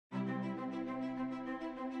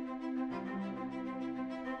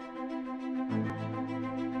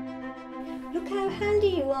Look how handy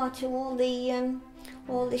you are to all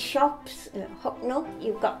the shops. Hucknall,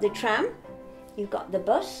 you've got the tram, you've got the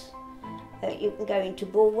bus. You can go into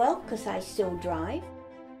Bulwell because I still drive.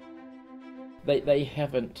 They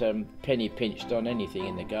haven't penny pinched on anything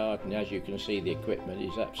in the garden. As you can see, the equipment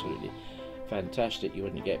is absolutely fantastic. You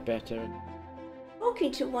wouldn't get better.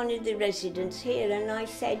 Talking to one of the residents here, and I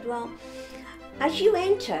said, well, as you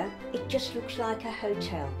enter, it just looks like a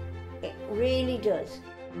hotel. It really does.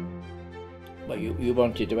 Well, you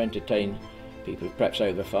wanted to entertain people perhaps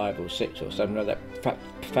over 5 or 6 or something like that,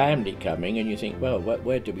 family coming, and you think, well,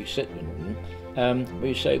 where do we sit?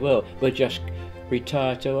 We say, well, we'll just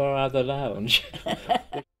retire to our other lounge.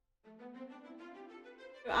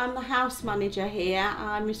 I'm the house manager here.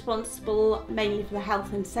 I'm responsible mainly for the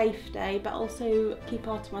health and safety, but also a key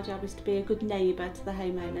part of my job is to be a good neighbour to the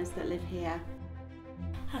homeowners that live here.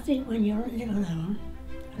 I think when you live alone,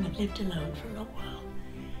 and I've lived alone for a long while,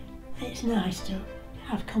 it's nice to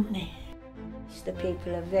have company. The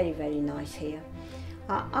people are very, very nice here.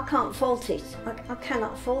 I can't fault it. I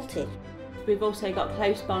cannot fault it. We've also got a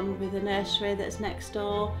close bond with the nursery that's next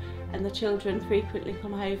door, and the children frequently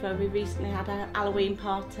come over. We recently had a Halloween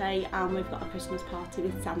party, and we've got a Christmas party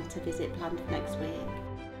with Santa visit planned for next week.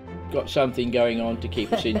 Got something going on to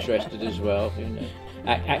keep us interested as well, you know.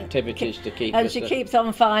 Activities to keep and us... she keeps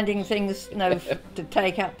on finding things, you know, to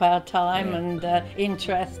take up our time and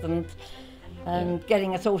interest and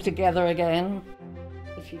getting us all together again.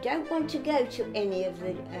 If you don't want to go to any of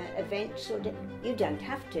the events, you don't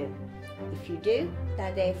have to. If you do,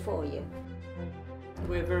 they're there for you.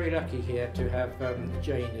 We're very lucky here to have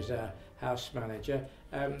Jane as our house manager.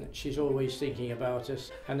 She's always thinking about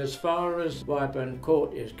us, and as far as Whyburn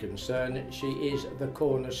Court is concerned, she is the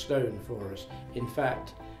cornerstone for us. In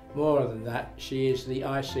fact, more than that, she is the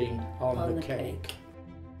icing on the cake.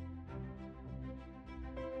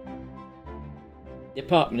 The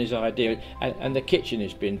apartment is ideal, and the kitchen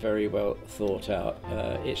has been very well thought out.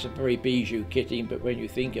 It's a very bijou kitchen, but when you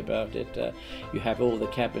think about it, you have all the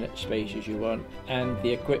cabinet spaces you want, and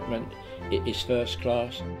the equipment is first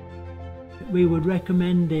class. We would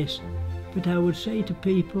recommend this, but I would say to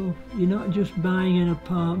people, you're not just buying an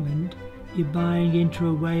apartment, you're buying into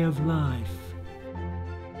a way of life.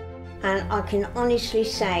 And I can honestly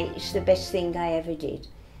say it's the best thing I ever did.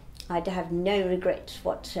 I'd have no regrets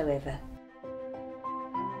whatsoever.